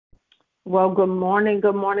Well, good morning,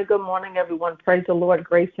 good morning, good morning, everyone. Praise the Lord,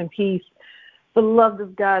 grace and peace. Beloved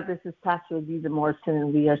of God, this is Pastor Azizah Morrison,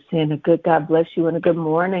 and we are saying a good God bless you and a good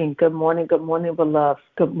morning. Good morning, good morning, beloved.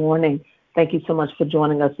 Good morning. Thank you so much for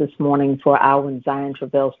joining us this morning for our in Zion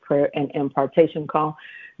Travails prayer and impartation call.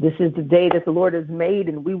 This is the day that the Lord has made,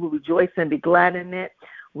 and we will rejoice and be glad in it.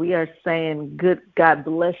 We are saying good God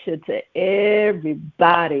bless you to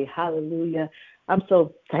everybody. Hallelujah. I'm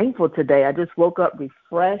so thankful today. I just woke up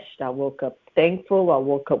refreshed. I woke up thankful. I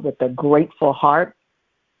woke up with a grateful heart.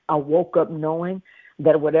 I woke up knowing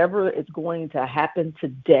that whatever is going to happen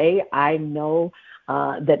today, I know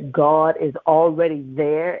that God is already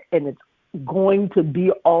there and it's going to be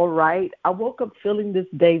all right. I woke up feeling this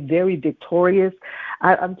day very victorious.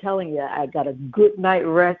 I'm telling you, I got a good night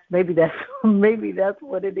rest. Maybe that's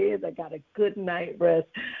what it is. I got a good night rest.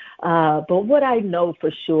 But what I know for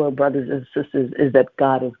sure, brothers and sisters, is that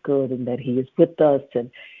God is good and that He is with us and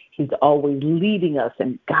He's always leading us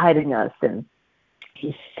and guiding us, and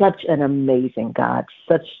He's such an amazing God,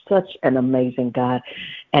 such an amazing God.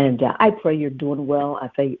 And I pray you're doing well.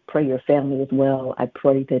 I pray your family is well. I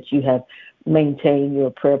pray that you have maintained your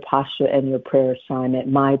prayer posture and your prayer assignment.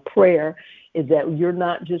 My prayer is that you're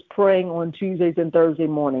not just praying on Tuesdays and Thursday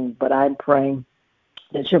mornings, but I'm praying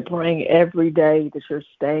that you're praying every day, that you're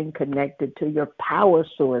staying connected to your power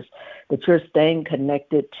source, that you're staying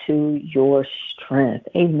connected to your strength.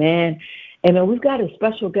 Amen. Amen. We've got a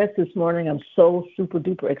special guest this morning. I'm so super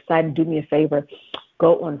duper excited. Do me a favor.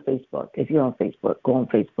 Go on Facebook. If you're on Facebook, go on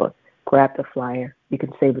Facebook. Grab the flyer. You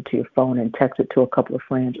can save it to your phone and text it to a couple of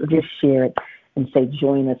friends, or just share it and say,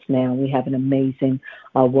 join us now. We have an amazing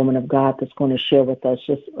woman of God that's going to share with us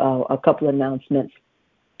just a couple of announcements.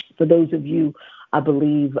 For those of you, I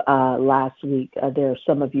believe last week, there are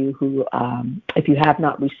some of you who, if you have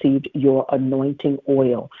not received your anointing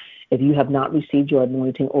oil, if you have not received your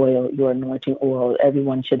anointing oil,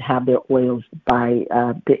 everyone should have their oils by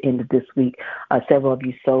the end of this week. Several of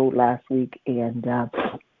you sold last week and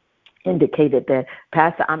indicated that,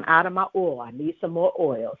 Pastor, I'm out of my oil. I need some more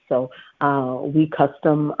oil. So we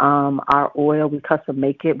custom our oil. We custom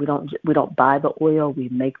make it. We don't buy the oil. We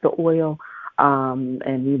make the oil.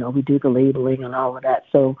 And, you know, we do the labeling and all of that.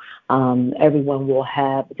 So everyone will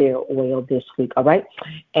have their oil this week, all right?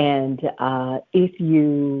 And if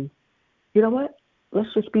you know what?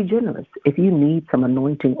 Let's just be generous. If you need some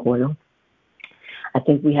anointing oil, I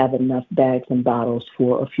think we have enough bags and bottles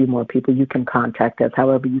for a few more people. You can contact us,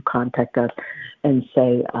 however you contact us, and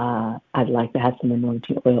say, I'd like to have some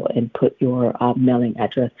anointing oil, and put your mailing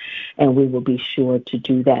address, and we will be sure to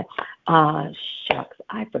do that. Shucks,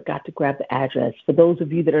 I forgot to grab the address. For those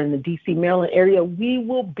of you that are in the D.C., Maryland area, we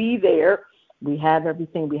will be there. We have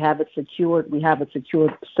everything. We have it secured.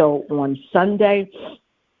 So on Sunday,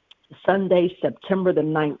 September the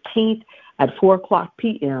 19th at 4 o'clock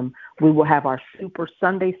p.m., we will have our Super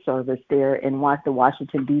Sunday service there in the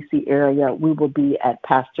Washington, D.C. area. We will be at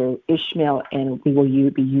Pastor Ishmael, and we will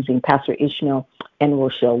be using Pastor Ishmael and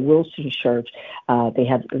Rochelle Wilson's church.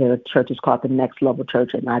 Their church is called the Next Level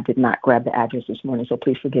Church, and I did not grab the address this morning, so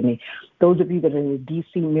please forgive me. Those of you that are in the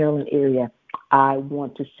D.C., Maryland area, I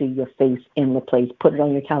want to see your face in the place. Put it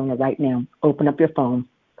on your calendar right now. Open up your phone.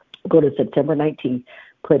 Go to September 19th.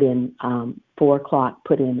 Put in 4 o'clock,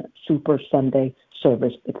 put in Super Sunday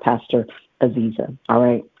service with Pastor Azizah. All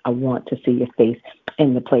right. I want to see your face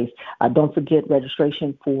in the place. Don't forget,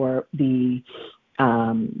 registration for the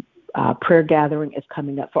prayer gathering is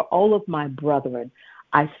coming up. For all of my brethren,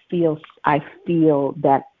 I feel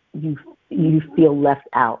that you feel left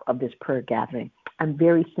out of this prayer gathering. I'm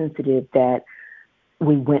very sensitive that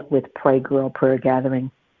we went with Pray Girl prayer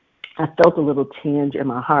gathering. I felt a little tinge in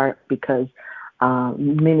my heart because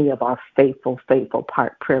many of our faithful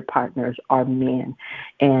prayer partners are men.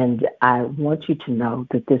 And I want you to know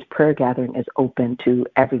that this prayer gathering is open to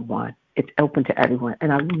everyone. It's open to everyone.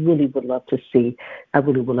 And I really would love to see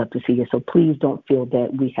you. So please don't feel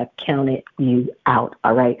that we have counted you out,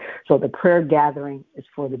 all right? So the prayer gathering is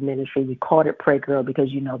for the ministry. We called it Pray Girl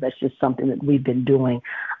because, you know, that's just something that we've been doing.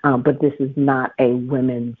 But this is not a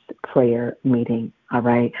women's prayer meeting, all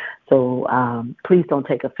right? So please don't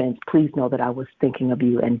take offense. Please know that I was thinking of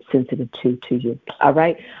you and sensitive to you, all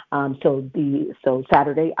right? So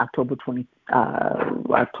Saturday, October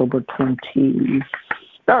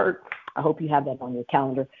 23rd, I hope you have that on your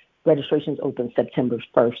calendar. Registration's open September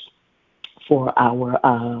 1st for our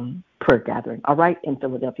prayer gathering, all right, in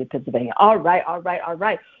Philadelphia, Pennsylvania. All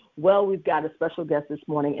right. Well, we've got a special guest this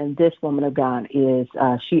morning, and this woman of God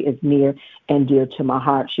she is near and dear to my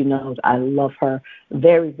heart. She knows I love her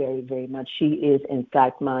very, very, very much. She is, in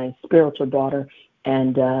fact, my spiritual daughter,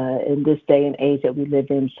 And in this day and age that we live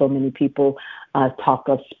in, so many people talk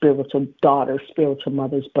of spiritual daughters, spiritual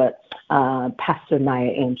mothers, but Pastor Naya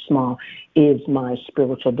Ann Small is my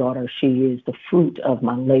spiritual daughter. She is the fruit of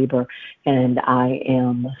my labor, and I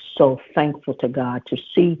am so thankful to God to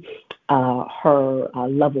see her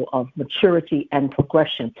level of maturity and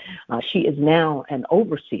progression. She is now an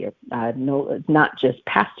overseer. No, not just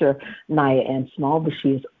Pastor Naya Ann Small, but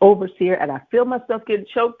she is overseer, and I feel myself getting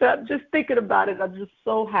choked up just thinking about it. I'm just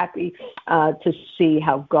so happy to see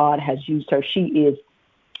how God has used her. She is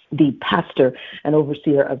the pastor and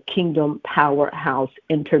overseer of Kingdom Powerhouse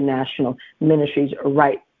International Ministries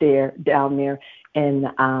right there, down there in,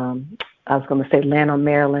 I was going to say Lanham,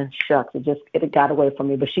 Maryland. Shucks, it got away from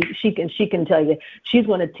me. But she can tell you. She's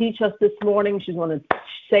going to teach us this morning. She's going to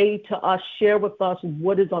say to us, share with us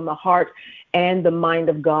what is on the heart and the mind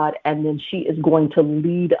of God, and then she is going to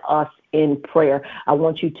lead us in prayer. I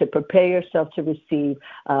want you to prepare yourself to receive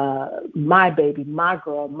my baby, my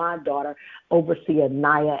girl, my daughter, Overseer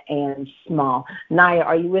Naya Ann Small. Naya,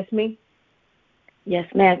 are you with me?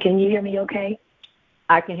 Yes, ma'am. Can you hear me okay?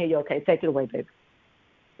 I can hear you okay. Take it away, baby.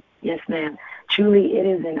 Yes, ma'am. Truly, it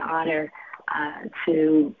is an honor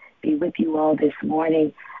to be with you all this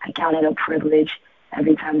morning. I count it a privilege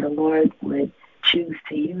every time the Lord would choose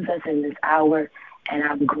to use us in this hour, and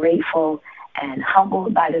I'm grateful and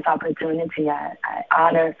humbled by this opportunity. I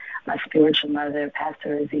honor my spiritual mother,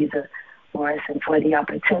 Pastor Azizah Morrison, for the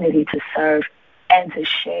opportunity to serve and to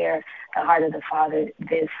share the heart of the Father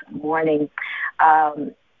this morning.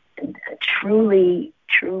 Truly,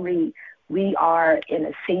 we are in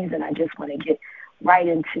a season. I just want to get right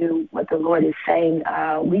into what the Lord is saying.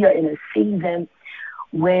 We are in a season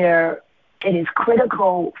where it is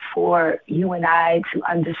critical for you and I to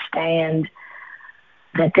understand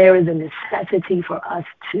that there is a necessity for us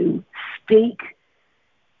to speak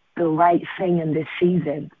the right thing in this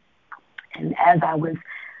season. And as I was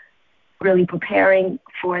really preparing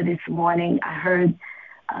for this morning, I heard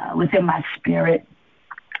within my spirit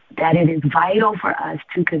that it is vital for us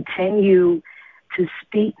to continue to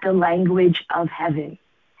speak the language of heaven,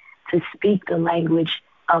 to speak the language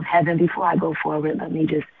of heaven. Before I go forward, let me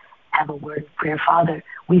just have a word of prayer. Father,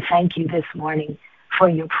 we thank you this morning for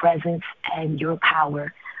your presence and your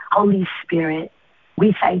power. Holy Spirit,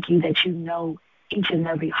 we thank you that you know each and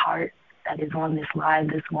every heart that is on this line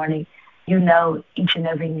this morning. You know each and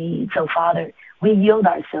every need. So, Father, we yield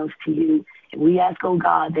ourselves to you. And we ask, oh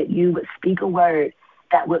God, that you would speak a word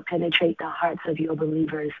that would penetrate the hearts of your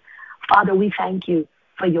believers. Father, we thank you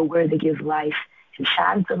for your word that gives life and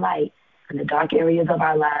shines the light in the dark areas of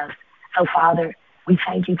our lives. So, Father, we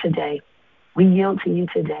thank you today. We yield to you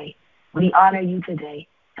today. We honor you today.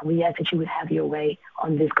 And we ask that you would have your way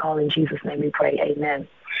on this call. In Jesus' name we pray. Amen.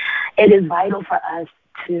 It is vital for us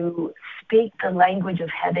to speak the language of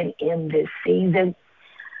heaven in this season.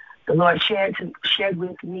 The Lord shared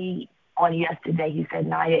with me on yesterday. He said,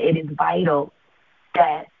 Naya, it is vital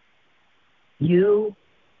that you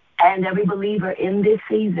and every believer in this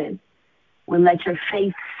season will let your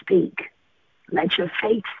faith speak. Let your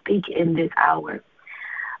faith speak in this hour.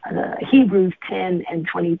 Hebrews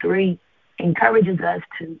 10:23 encourages us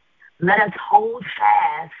to let us hold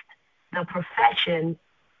fast the profession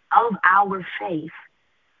of our faith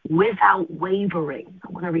without wavering.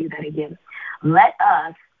 I want to read that again. Let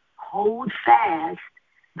us hold fast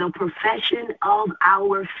the profession of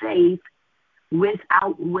our faith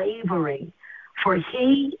without wavering, for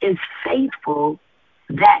he is faithful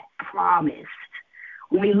that promised.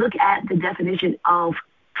 When we look at the definition of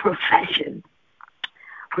profession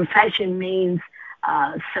means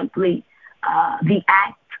simply the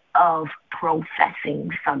act of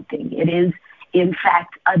professing something. It is, in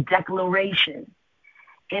fact, a declaration.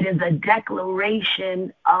 It is a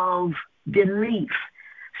declaration of belief.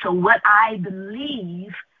 So what I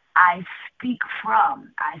believe, I speak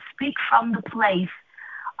from. I speak from the place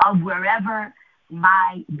of wherever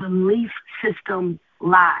my belief system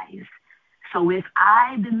lies. So if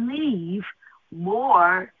I believe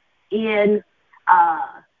more in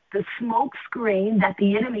the smoke screen that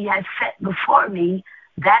the enemy has set before me,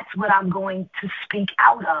 that's what I'm going to speak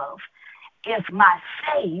out of. If my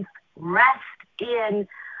faith rests in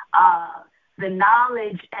the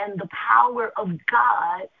knowledge and the power of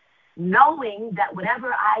God, knowing that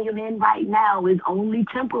whatever I am in right now is only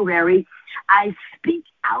temporary, I speak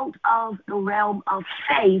out of the realm of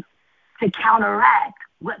faith to counteract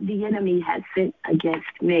what the enemy has sent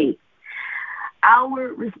against me.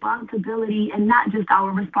 Our responsibility, and not just our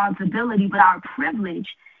responsibility, but our privilege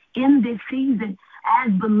in this season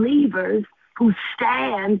as believers who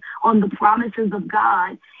stand on the promises of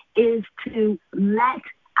God, is to let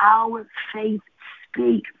our faith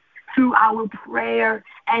speak through our prayer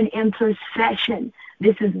and intercession.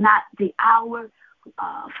 This is not the hour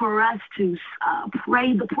for us to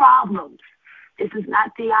pray the problems. This is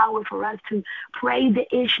not the hour for us to pray the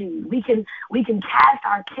issues. We can cast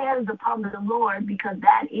our cares upon the Lord because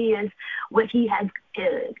that is what He has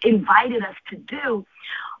invited us to do.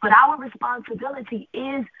 But our responsibility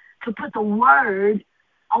is to put the word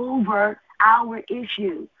over our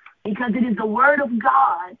issue, because it is the word of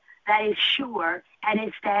God that is sure and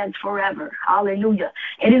it stands forever. Hallelujah.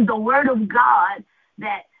 It is the word of God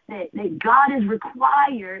that God is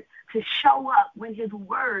required to show up when His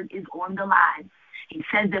word is on the line. He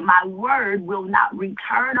says that my word will not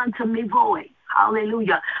return unto me void.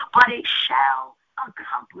 Hallelujah. But it shall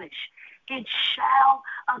accomplish. It shall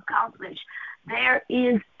accomplish. There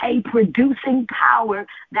is a producing power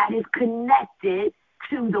that is connected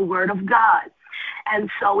to the word of God. And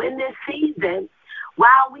so in this season,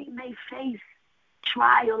 while we may face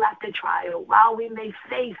trial after trial, while we may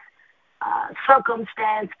face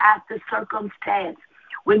circumstance after circumstance,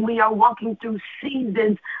 when we are walking through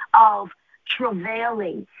seasons of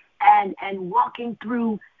travailing and walking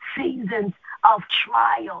through seasons of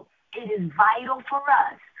trial, it is vital for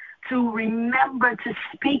us to remember to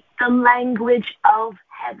speak the language of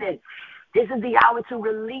heaven. This is the hour to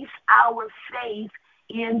release our faith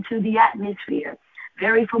into the atmosphere.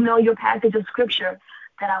 Very familiar passage of scripture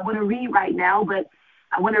that I want to read right now, but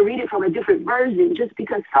I want to read it from a different version just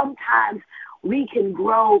because sometimes we can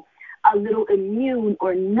grow a little immune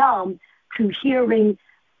or numb to hearing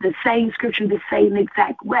the same scripture the same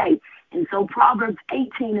exact way. And so Proverbs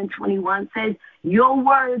 18:21 says, your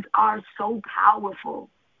words are so powerful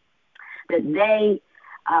that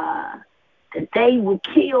they will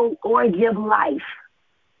kill or give life,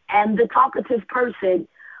 and the talkative person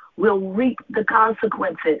will reap the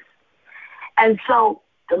consequences. And so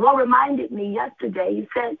the Lord reminded me yesterday, He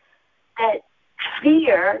said that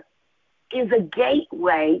fear is a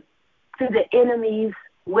gateway to the enemy's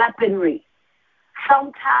weaponry.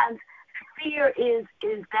 Sometimes fear is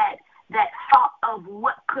that thought of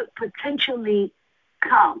what could potentially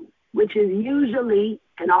come, which is usually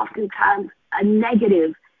and oftentimes a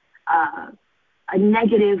negative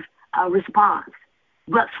response.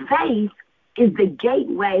 But faith is the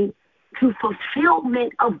gateway to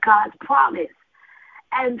fulfillment of God's promise.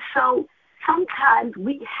 And so sometimes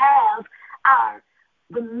we have our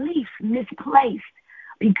beliefs misplaced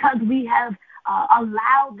because we have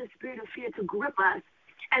allowed the spirit of fear to grip us.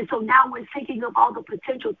 And so now we're thinking of all the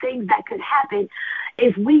potential things that could happen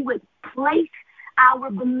if we would place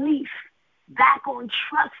our belief back on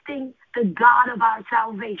trusting the God of our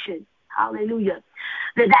salvation. Hallelujah.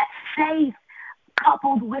 That faith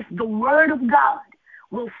coupled with the word of God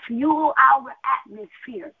will fuel our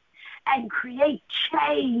atmosphere and create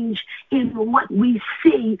change in what we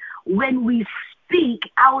see when we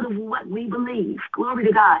speak out of what we believe. Glory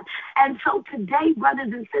to God. And so today,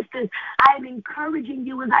 brothers and sisters, I am encouraging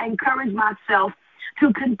you as I encourage myself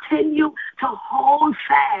to continue to hold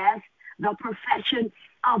fast the profession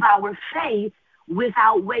of our faith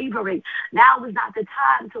without wavering. Now is not the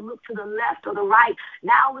time to look to the left or the right.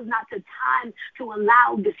 Now is not the time to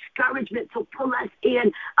allow discouragement to pull us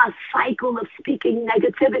in a cycle of speaking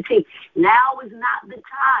negativity. Now is not the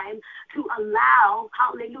time to allow,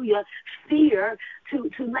 hallelujah, fear to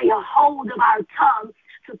lay a hold of our tongue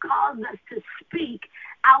to cause us to speak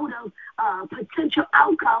out of potential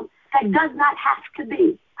outcome that does not have to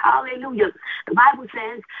be. Hallelujah. The Bible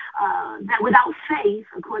says that without faith,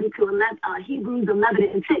 according to Hebrews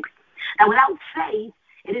 11:6, that without faith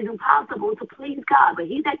it is impossible to please God. But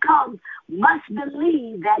he that comes must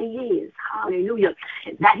believe that He is. Hallelujah.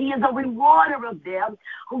 That He is a rewarder of them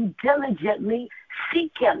who diligently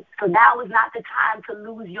seek Him. So now is not the time to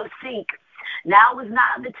lose your seek. Now is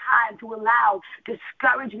not the time to allow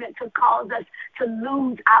discouragement to cause us to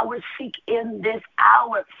lose our seek in this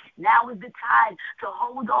hour. Now is the time to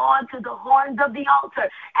hold on to the horns of the altar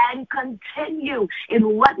and continue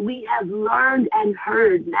in what we have learned and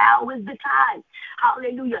heard. Now is the time,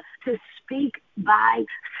 hallelujah, to speak by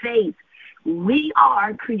faith. We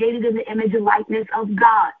are created in the image and likeness of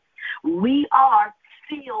God. We are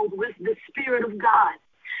filled with the Spirit of God.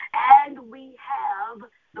 And we have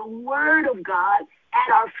the Word of God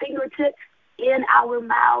at our fingertips, in our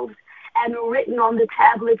mouths, and written on the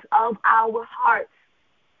tablets of our hearts.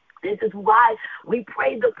 This is why we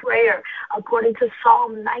pray the prayer according to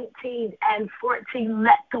Psalm 19:14.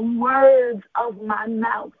 Let the words of my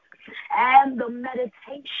mouth and the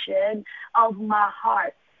meditation of my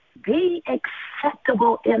heart be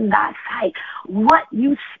acceptable in thy sight. What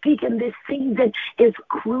you speak in this season is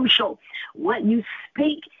crucial. What you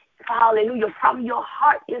speak hallelujah, from your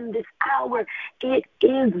heart in this hour. It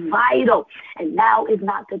is vital. And now is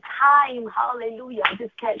not the time, hallelujah, I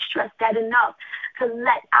just can't stress that enough, to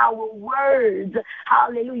let our words,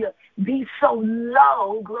 hallelujah, be so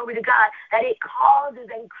low, glory to God, that it causes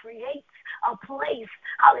and creates a place,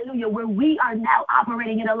 hallelujah, where we are now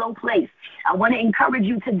operating in a low place. I want to encourage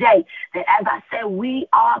you today that, as I said, we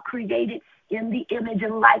are created in the image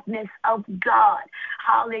and likeness of God.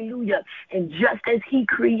 Hallelujah. And just as he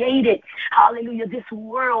created, hallelujah, this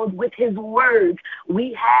world with his words,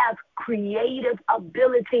 we have creative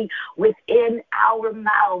ability within our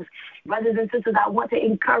mouths. Brothers and sisters, I want to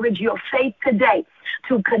encourage your faith today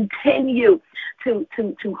to continue to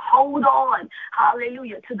hold on,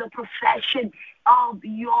 hallelujah, to the profession of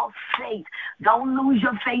your faith. Don't lose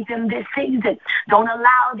your faith in this season. Don't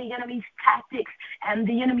allow the enemy's tactics and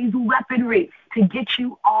the enemy's weaponry to get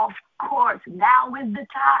you off course. Now is the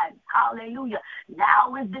time, hallelujah.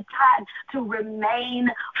 Now is the time to remain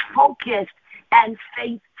focused and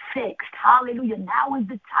faith fixed. Hallelujah. Now is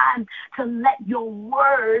the time to let your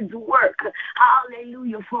words work.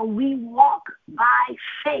 Hallelujah. For we walk by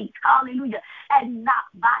faith. Hallelujah. And not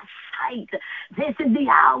by sight. This is the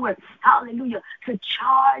hour. Hallelujah. To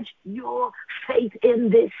charge your faith in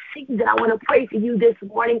this season. I want to pray for you this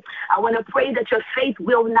morning. I want to pray that your faith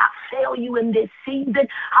will not fail you in this season.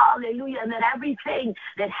 Hallelujah. And that everything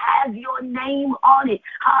that has your name on it,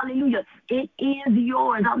 hallelujah, it is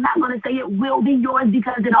yours. I'm not going to say it will be yours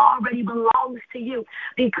because it already belongs to you,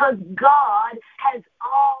 because God has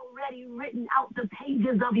already written out the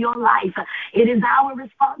pages of your life. It is our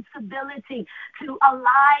responsibility to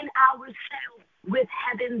align ourselves with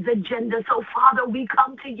heaven's agenda. So, Father, we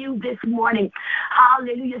come to you this morning.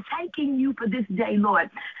 Hallelujah. Thanking you for this day, Lord.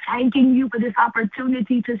 Thanking you for this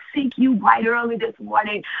opportunity to seek you bright early this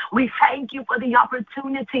morning. We thank you for the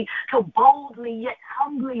opportunity to boldly yet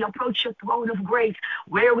humbly approach your throne of grace,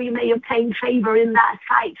 where we may obtain favor in thy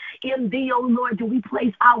sight. In thee, O Lord, do we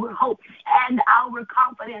place our hope and our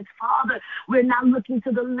confidence. Father, we're not looking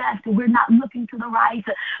to the left. We're not looking to the right,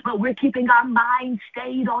 but we're keeping our minds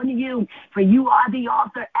stayed on you. For you are the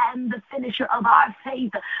author and the finisher of our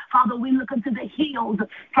faith. Father, we look unto the hills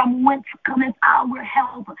from whence cometh our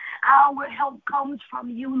help. Our help comes from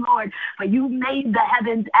you, Lord, for you made the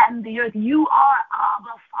heavens and the earth. You are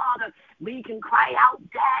Abba, Father. We can cry out,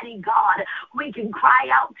 Daddy God. We can cry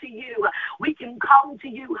out to you. We can come to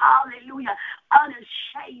you, hallelujah,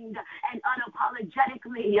 unashamed and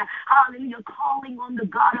unapologetically, hallelujah, calling on the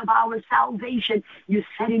God of our salvation. You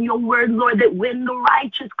said in your word, Lord, that when the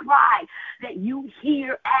righteous cry, that you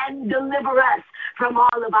hear and deliver us from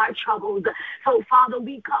all of our troubles. So, Father,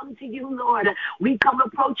 we come to you, Lord. We come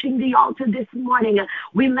approaching the altar this morning.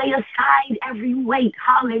 We lay aside every weight,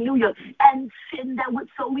 hallelujah, and sin that would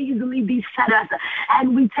so easily beset us.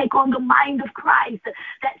 And we take on the mind of Christ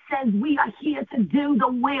that says we are here to do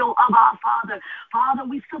the will of our Father. Father,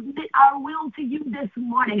 we submit our will to you this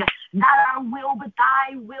morning. Not our will, but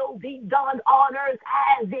thy will be done on earth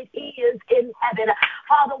as it is in heaven.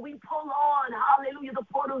 Father, we pull on, hallelujah, the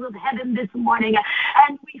portals of heaven this morning.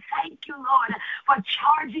 And we thank you, Lord, for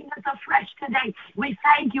charging us afresh today. We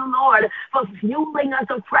thank you, Lord, for fueling us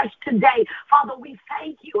afresh today. Father, we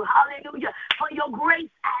thank you, hallelujah, for your grace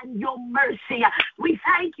and your mercy. We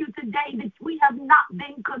thank you today that we have not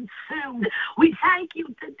been consumed. We thank you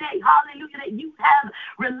today, hallelujah, that you have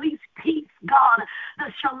released peace, God,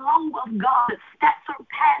 the shalom of God that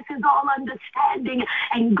surpasses all understanding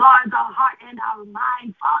and guards our heart and our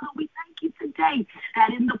mind. Father, we thank you today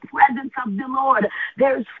that in the presence of the Lord,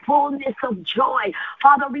 there's fullness of joy.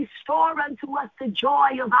 Father, restore unto us the joy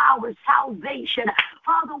of our salvation.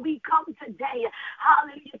 Father, we come today,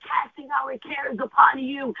 hallelujah, casting our cares upon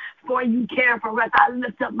you, for you care for us. I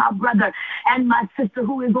lift up my brother and my sister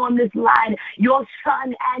who is on this line, your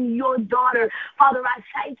son and your daughter. Father, I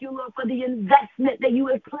thank you, Lord, for the investment that you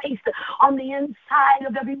have placed on the inside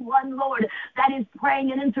of everyone, Lord, that is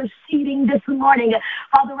praying and interceding this morning.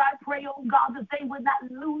 Father, I pray, oh God, that they would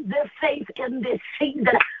not lose their faith in this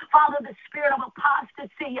season. Father, the spirit of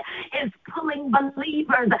apostasy is pulling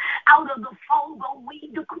believers out of the fold, but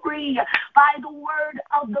we decree by the word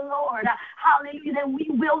of the Lord, hallelujah, that we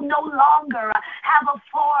will no longer have a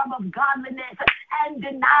form of godliness and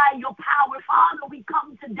deny your power. Father, we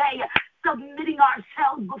come today submitting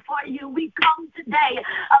ourselves before you. We come today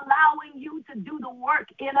allowing you to do the work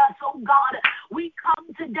in us, oh God. We come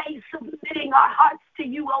today submitting our hearts to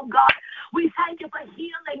you, oh God. We thank you for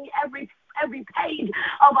healing every page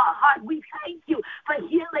of our heart. We thank you for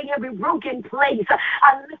healing every broken place.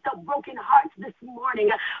 I lift up broken hearts this morning.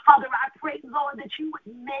 Father, I pray, Lord, that you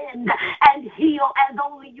would mend and heal as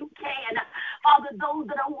only you can. Father, those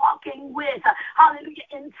that are walking with, hallelujah,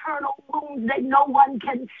 internal wounds that no one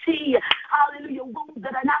can see, hallelujah, wounds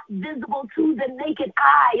that are not visible to the naked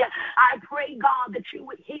eye. I pray, God, that you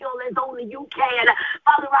would heal as only you can.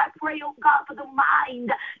 Father, I pray, oh God, for the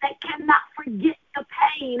mind that cannot forget the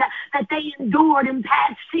pain that they endured in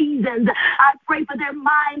past seasons. I pray for their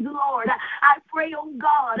minds, Lord. I pray, oh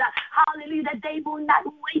God, hallelujah, that they will not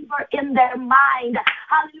waver in their mind.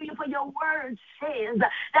 Hallelujah, for your word says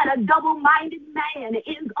that a double-minded man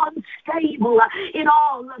is unstable in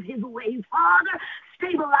all of his ways. Father,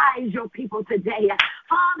 stabilize your people today.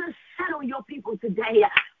 Father, settle your people today.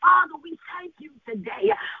 Father, we thank you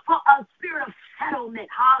today for a spirit of settlement.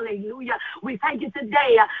 Hallelujah. We thank you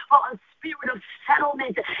today for a spirit of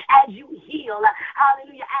settlement as you heal.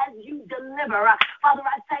 Hallelujah. As you deliver. Father,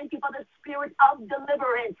 I thank you for the spirit of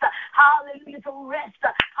deliverance. Hallelujah. To rest.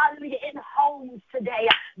 Hallelujah. In homes today.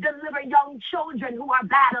 Deliver young children who are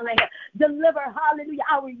battling. Deliver, hallelujah,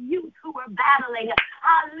 our youth who are battling.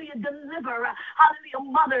 Hallelujah. Deliver, hallelujah,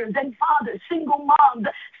 mothers and fathers, single moms,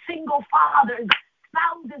 single fathers,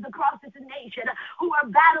 spouses across this nation who are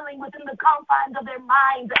battling within the confines of their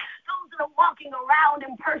minds, those that are walking around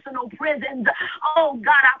in personal prisons. Oh,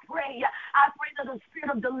 God, I pray that the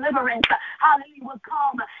spirit of deliverance, hallelujah, will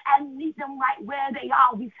come and meet them right where they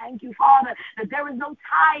are. We thank you, Father, that there is no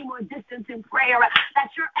time or distance in prayer, that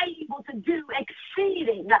you're able to do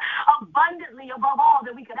exceeding abundantly above all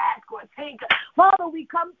that we could ask or think. Father, we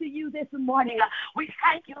come to you this morning. We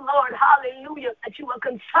thank you, Lord, hallelujah, that you are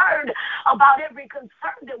concerned about every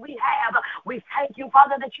concern that we have. We thank you,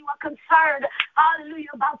 Father, that you are concerned,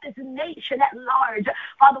 hallelujah, about this nation at large.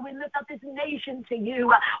 Father, we lift up this nation to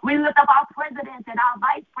you. We lift up our president and our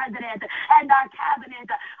vice president and our cabinet.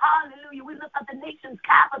 Hallelujah. We lift up the nation's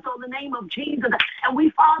capital in the name of Jesus. And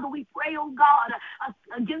we, Father, we pray, oh God,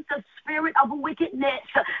 against the spirit of wickedness,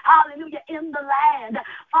 hallelujah, in the land.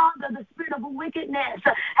 Father, the spirit of wickedness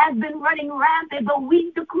has been running rampant, but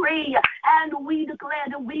we decree and we declare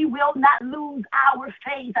that we will not lose our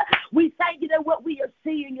faith. We thank you that what we are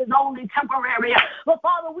seeing is only temporary. But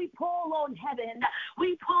Father, we pull on heaven.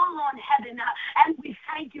 We pull on heaven, and we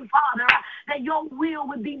thank you, Father, that your will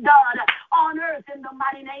would be done on earth in the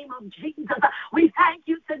mighty name of Jesus. We thank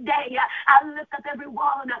you today. I lift up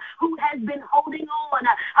everyone who has been holding on,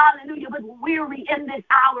 hallelujah, but weary in this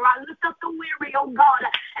hour. I lift up the weary, oh God,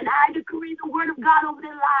 and I decree the word of God over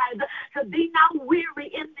their lives to be not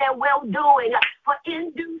weary in their well-doing, for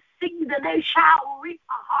in due season they shall reap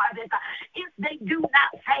a harvest if they do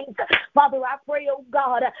not faint. Father, I pray, oh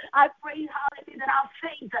God, I pray, hallelujah, that our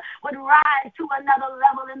faith would rise to another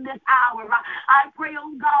level in this hour. I pray,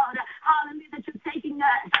 oh God, hallelujah, that you're taking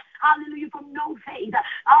us, hallelujah, from no faith,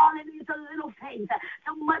 hallelujah, to little faith,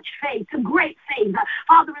 to much faith, to great faith.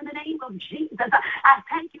 Father, in the name of Jesus, I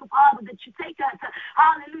thank you, Father, that you take us,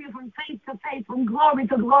 hallelujah, from faith to faith, from glory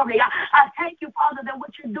to glory. I thank you, Father, that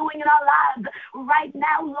what you're doing in our lives right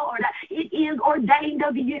now, Lord, it is ordained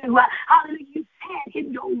of you. Hallelujah, you said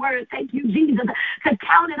in your word, thank you, Jesus, to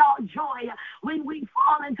count it all joy when we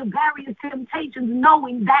fall into various temptations,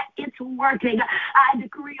 knowing that it's working. I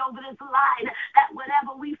decree over this line that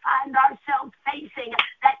whatever we find ourselves facing,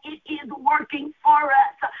 that it is working for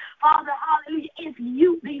us. Father, hallelujah, if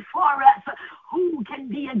you be for us, who can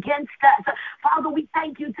be against us? Father, we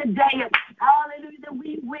thank you today, hallelujah, that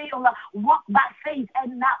we will walk by faith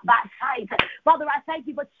and not by sight. Father, I thank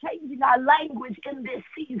you for changing our language in this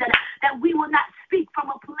season, that we will not speak from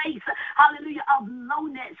a place, hallelujah, of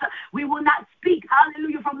lowness. We will not speak,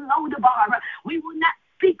 hallelujah, from Lodabar. We will not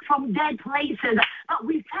speak from dead places. But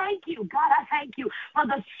we thank you, God, I thank you for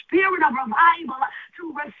the spirit of revival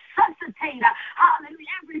to resuscitate, hallelujah,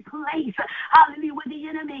 every place, hallelujah, where the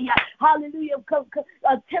enemy, hallelujah,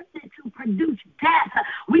 attempted to produce death.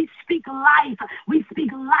 We speak life. We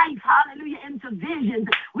speak life, hallelujah, into visions.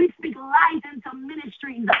 We speak life into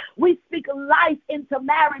ministries. We speak life into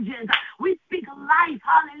marriages. We speak life,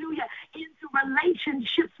 hallelujah, into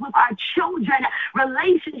relationships with our children,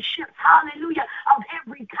 relationships, hallelujah, of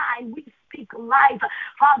every kind. We speak life.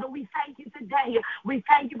 Father, we thank you today. We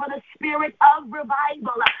thank you for the spirit of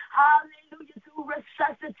revival. Hallelujah, to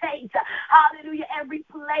resuscitate, hallelujah, every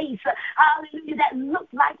place, hallelujah, that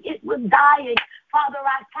looked like it was dying. Father,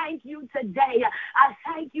 I thank you today. I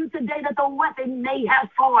thank you today that the weapon may have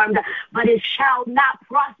formed, but it shall not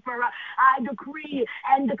prosper. I decree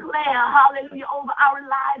and declare, hallelujah, over our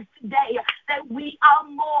lives today that we are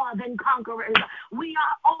more than conquerors. We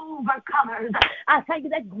are overcomers. I thank you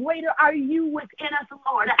that greater are you within us,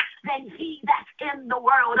 Lord, than he that's in the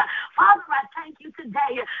world. Father, I thank you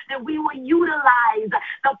today that we will utilize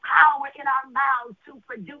the power in our mouths to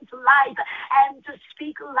produce life and to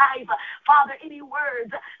speak life. Father, any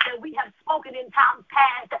words that we have spoken in times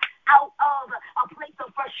past out of a place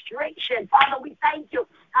of frustration, Father, we thank you.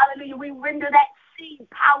 Hallelujah. We render that seed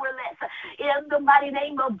powerless in the mighty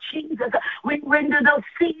name of Jesus. We render those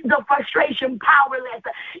seeds of frustration powerless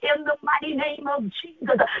in the mighty name of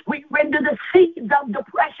Jesus. We render the seeds of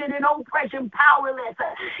depression and oppression powerless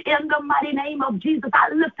in the mighty name of Jesus.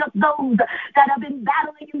 I lift up those that have been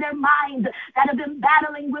battling in their minds, that have been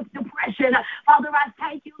battling with depression. Father, I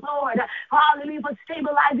thank you, Lord, hallelujah, for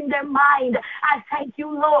stabilizing their mind. I thank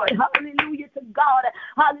you, Lord, hallelujah to God,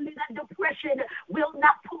 hallelujah, that depression will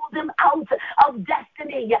not pull them out of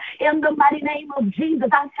destiny in the mighty name of Jesus.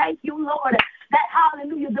 I thank you, Lord, that,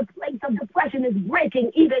 hallelujah, the place of depression is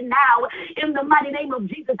breaking even now in the mighty name of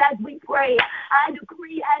Jesus. As we pray, I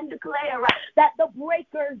decree and declare that the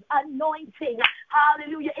breaker's anointing,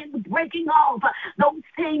 hallelujah, is breaking off those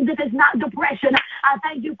things. If it's not depression, I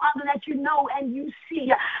thank you, Father, that you know and you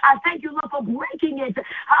see. I thank you, Lord, for breaking it,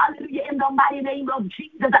 hallelujah, in the mighty name of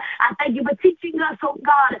Jesus. I thank you for teaching us, oh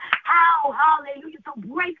God, how, hallelujah, to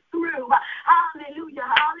break through, hallelujah,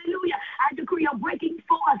 hallelujah. I decree a breaking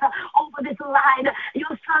forth over this line.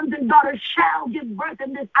 Your sons and daughters shall give birth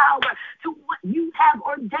in this hour to what you have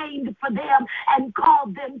ordained for them and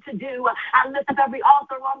called them to do. I lift up every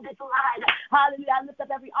author on this line. Hallelujah. I lift up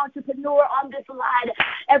every entrepreneur on this line,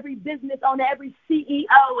 every business owner, every CEO,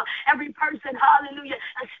 every person, hallelujah,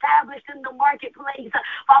 established in the marketplace.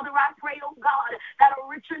 Father, I pray, oh God, that a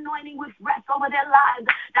rich anointing would rest over their lives,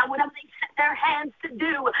 that whatever they set their hands to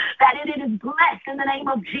do, that it is blessed in the name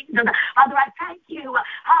of Jesus. Father, I thank you.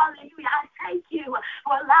 Hallelujah. I thank you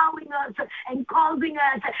for allowing us and causing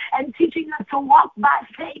us and teaching us to walk by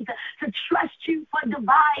faith, to trust you for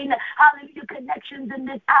divine, hallelujah, connections in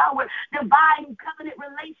this hour, divine covenant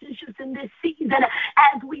relationships in this season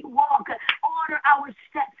as we walk. Order our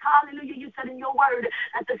steps. Hallelujah. You said in your word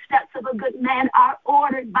that the steps of a good man are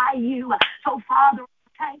ordered by you. So, Father,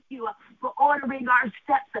 thank you for ordering our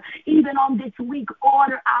steps. Even on this week,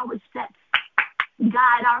 order our steps.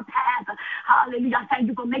 Guide our path. Hallelujah. I thank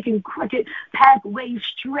you for making crooked pathways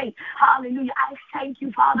straight. Hallelujah. I thank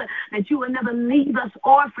you, Father, that you will never leave us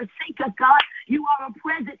or forsake us, God. You are a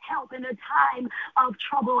present help in a time of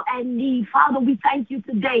trouble and need. Father, we thank you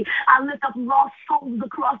today. I lift up lost souls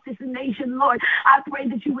across this nation, Lord. I pray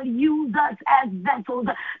that you would use us as vessels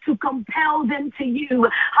to compel them to you.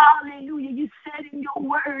 Hallelujah. You said in your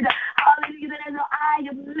word, hallelujah, that as I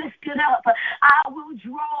am lifted up, I will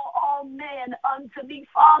draw all men unto me.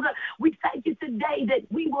 Father, we thank you today that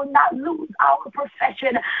we will not lose our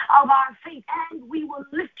profession of our faith, and we will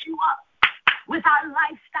lift you up with our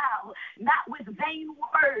lifestyle, not with vain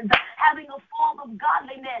words, having a form of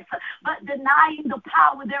godliness, but denying the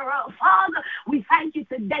power thereof. Father, we thank you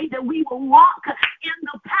today that we will walk in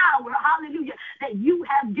the power, hallelujah, that you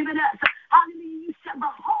have given us. Hallelujah, you said,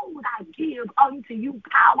 behold, I give unto you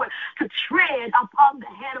power to tread upon the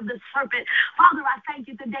head of the serpent. Father, I thank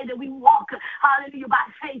you today that we walk, hallelujah, by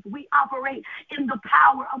faith. We operate in the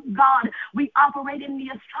power of God. We operate in the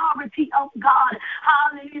authority of God.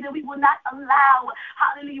 Hallelujah, that we will not allow,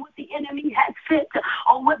 hallelujah, what the enemy has sent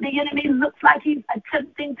or what the enemy looks like he's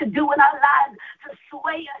attempting to do in our lives to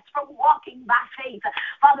sway us from walking by faith.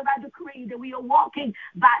 Father, I decree that we are walking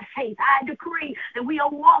by faith. I decree that we are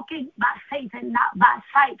walking by faith and not by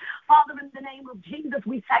sight. Father, in the name of Jesus,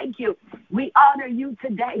 we thank you. We honor you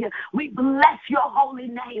today. We bless your holy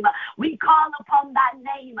name. We call upon thy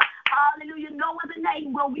name. Hallelujah. No other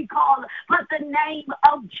name will we call but the name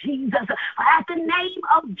of Jesus. At the name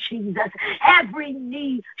of Jesus, every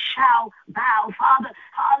knee shall bow. Father,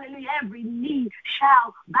 hallelujah, every knee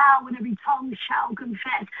shall bow and every tongue shall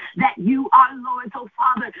confess that you are Lord. So,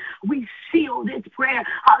 Father, we seal this prayer.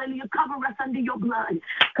 Hallelujah. Cover us under your blood.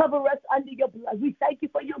 Cover us under your blood. We thank you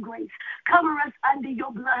for your grace. Cover us under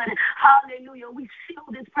your blood. Hallelujah. We seal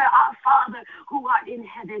this prayer. Our Father who art in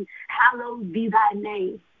heaven, hallowed be thy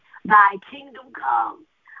name. Thy kingdom come.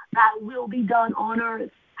 Thy will be done on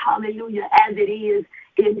earth. Hallelujah. As it is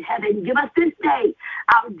in heaven. Give us this day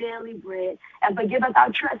our daily bread, and forgive us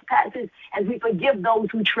our trespasses as we forgive those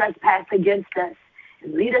who trespass against us.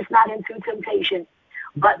 And lead us not into temptation,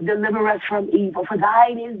 but deliver us from evil. For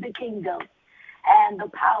thine is the kingdom and the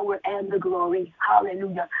power and the glory.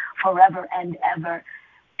 Hallelujah. Forever and ever.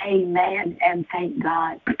 Amen. And thank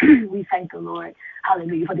God. We thank the Lord.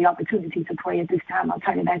 Hallelujah. For the opportunity to pray at this time. I'll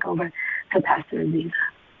turn it back over to Pastor Azizah.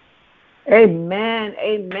 Amen.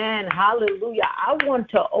 Amen. Hallelujah. I want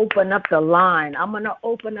to open up the line. I'm going to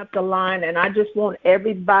open up the line, and I just want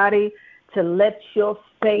everybody to let your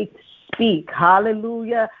faith speak.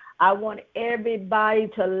 Hallelujah. I want everybody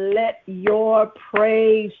to let your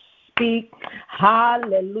praise speak.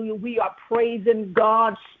 Hallelujah. We are praising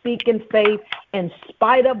God, speaking faith in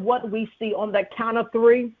spite of what we see. On the count of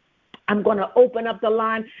three, I'm going to open up the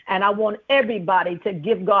line, and I want everybody to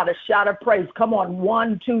give God a shout of praise. Come on.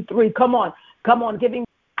 1, 2, 3. Come on. Come on. Giving.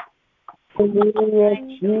 Hallelujah.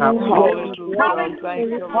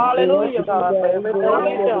 Hallelujah, God, for everything you're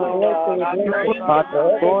doing, God. I praise God for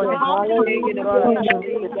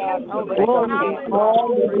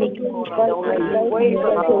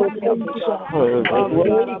everything.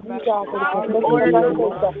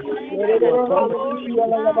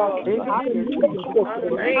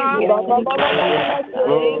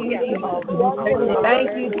 Thank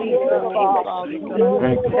you, Jesus.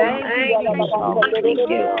 Thank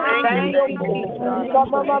you. Thank you,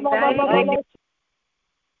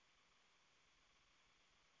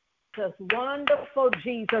 Jesus. Wonderful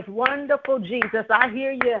Jesus, wonderful Jesus. I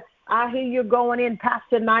hear you. I hear you going in.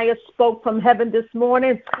 Pastor Naya spoke from heaven this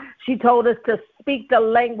morning. She told us to speak the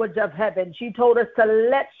language of heaven. She told us to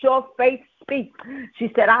let your faith speak.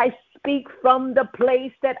 She said, I speak from the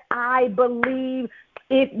place that I believe.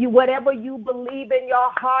 If you, whatever you believe in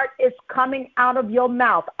your heart is coming out of your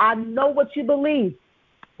mouth. I know what you believe.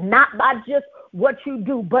 Not by just what you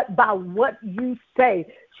do, but by what you say.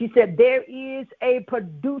 She said there is a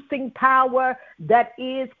producing power that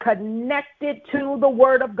is connected to the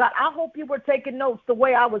word of God. I hope you were taking notes the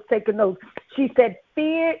way I was taking notes. She said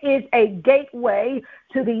fear is a gateway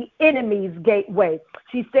to the enemy's gateway.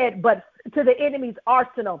 She said, but to the enemy's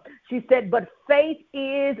arsenal. She said, but faith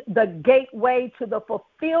is the gateway to the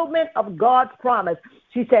fulfillment of God's promise.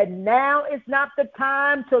 She said, now is not the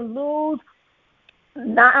time to lose.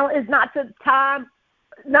 Now is not the time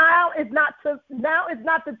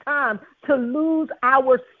to lose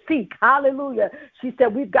our seek. Hallelujah. She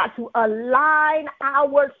said we've got to align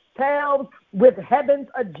ourselves with heaven's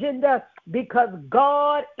agenda because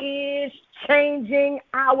God is changing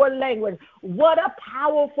our language. What a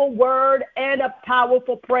powerful word and a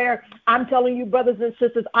powerful prayer. I'm telling you, brothers and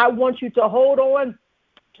sisters, I want you to hold on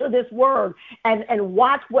to this word and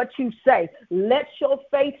watch what you say. Let your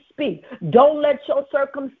faith speak. Don't let your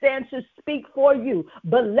circumstances speak for you,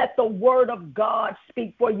 but let the word of God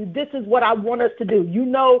speak for you. This is what I want us to do. You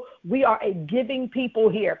know, we are a giving people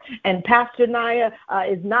here, and Pastor Naya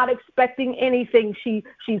is not expecting anything. She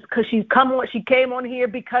came on here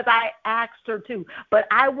because I asked her to, but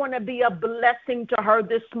I want to be a blessing to her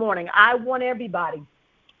this morning. I want everybody.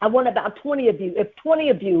 I want about 20 of you. If 20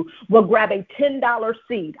 of you will grab a $10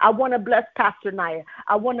 seed, I want to bless Pastor Naya.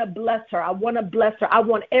 I want to bless her. I want to bless her. I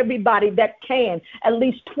want everybody that can, at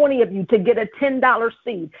least 20 of you, to get a $10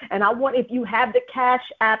 seed. And I want, if you have the Cash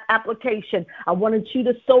App application, I wanted you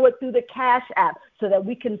to sow it through the Cash App so that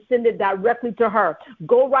we can send it directly to her.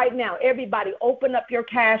 Go right now. Everybody, open up your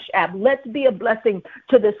Cash App. Let's be a blessing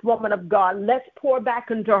to this woman of God. Let's pour back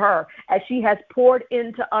into her as she has poured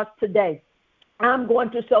into us today. I'm going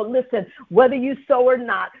to sow. Listen, whether you sow or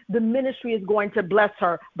not, the ministry is going to bless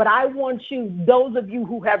her. But I want you, those of you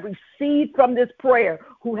who have received from this prayer,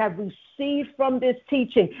 who have received from this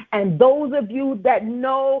teaching, and those of you that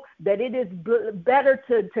know that it is better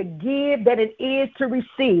to give than it is to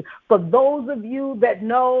receive, for those of you that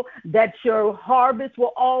know that your harvest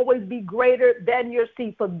will always be greater than your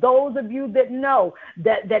seed, for those of you that know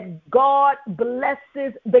that God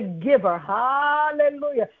blesses the giver,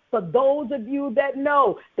 hallelujah. For those of you that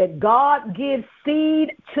know that God gives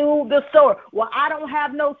seed to the sower. Well, I don't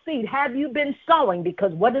have no seed. Have you been sowing?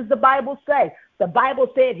 Because what does the Bible say? The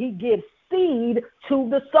Bible said he gives seed to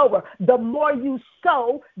the sower. The more you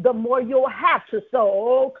sow, the more you'll have to sow.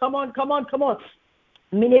 Oh, come on.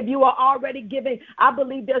 Many of you are already giving. I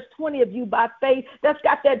believe there's 20 of you by faith that's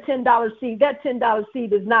got that $10 seed. That $10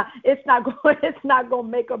 seed is not going to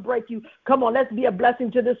make or break you. Come on, let's be a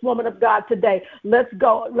blessing to this woman of God today. Let's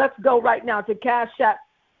go right now to Cash App.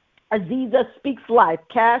 Azizah Speaks Life.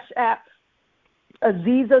 Cash App.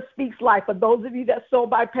 Azizah Speaks Life. For those of you that sow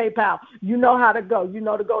by PayPal, you know how to go. You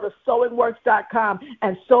know to go to sowingworks.com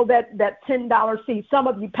and sow that $10 seed. Some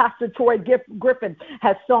of you, Pastor Troy Griffin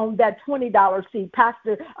has sown that $20 seed.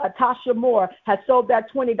 Pastor Tasha Moore has sold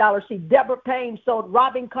that $20 seed. Deborah Payne sold.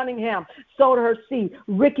 Robin Cunningham sold her seed.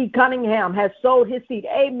 Ricky Cunningham has sold his seed.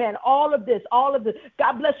 Amen. All of this.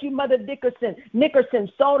 God bless you, Mother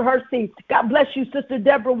Nickerson sold her seed. God bless you, Sister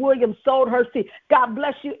Deborah Williams sold her seed. God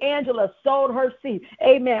bless you, Angela sold her seed.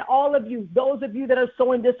 Amen. All of you, those of you that are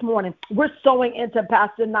sowing this morning, we're sowing into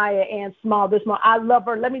Pastor Naya Ann Small this morning. I love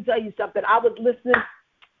her. Let me tell you something. I was listening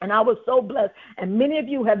And I was so blessed. And many of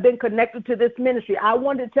you have been connected to this ministry. I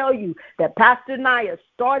want to tell you that Pastor Naya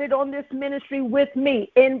started on this ministry with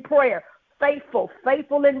me in prayer. Faithful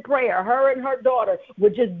in prayer. Her and her daughter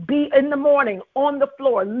would just be in the morning on the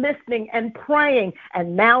floor listening and praying.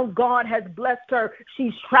 And now God has blessed her.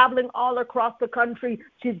 She's traveling all across the country.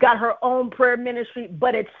 She's got her own prayer ministry,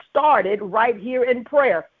 but it started right here in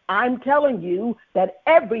prayer. I'm telling you that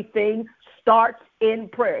everything starts in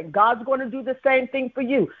prayer. And God's going to do the same thing for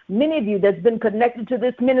you. Many of you that's been connected to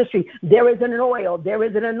this ministry, there is an oil, there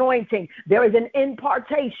is an anointing, there is an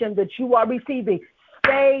impartation that you are receiving.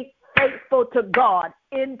 Stay faithful to God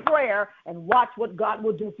in prayer and watch what God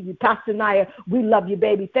will do for you. Pastor Naya, we love you,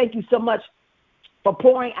 baby. Thank you so much for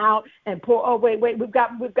pouring out and pour. Oh, wait, we've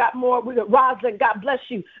got more. We got Rosalind. God bless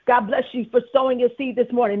you. God bless you for sowing your seed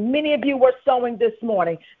this morning. Many of you were sowing this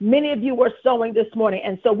morning.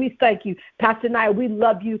 And so we thank you. Pastor Naya, we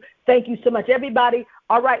love you. Thank you so much. Everybody,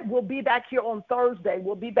 all right, we'll be back here on Thursday.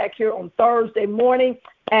 Morning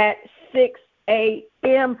at 6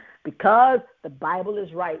 a.m. because the Bible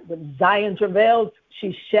is right. When Zion travails,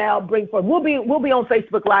 she shall bring forth. We'll be on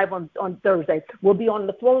Facebook Live on Thursday. We'll be on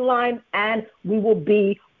the phone line, and we will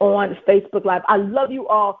be on Facebook Live. I love you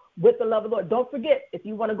all with the love of the Lord. Don't forget, if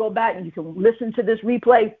you want to go back and you can listen to this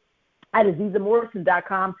replay at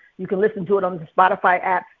AzizahMorrison.com. You can listen to it on the Spotify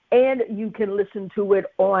app, and you can listen to it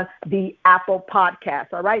on the Apple Podcast,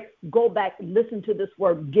 all right? Go back, listen to this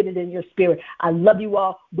word, get it in your spirit. I love you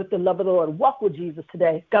all with the love of the Lord. Walk with Jesus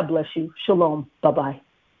today. God bless you. Shalom. Bye-bye.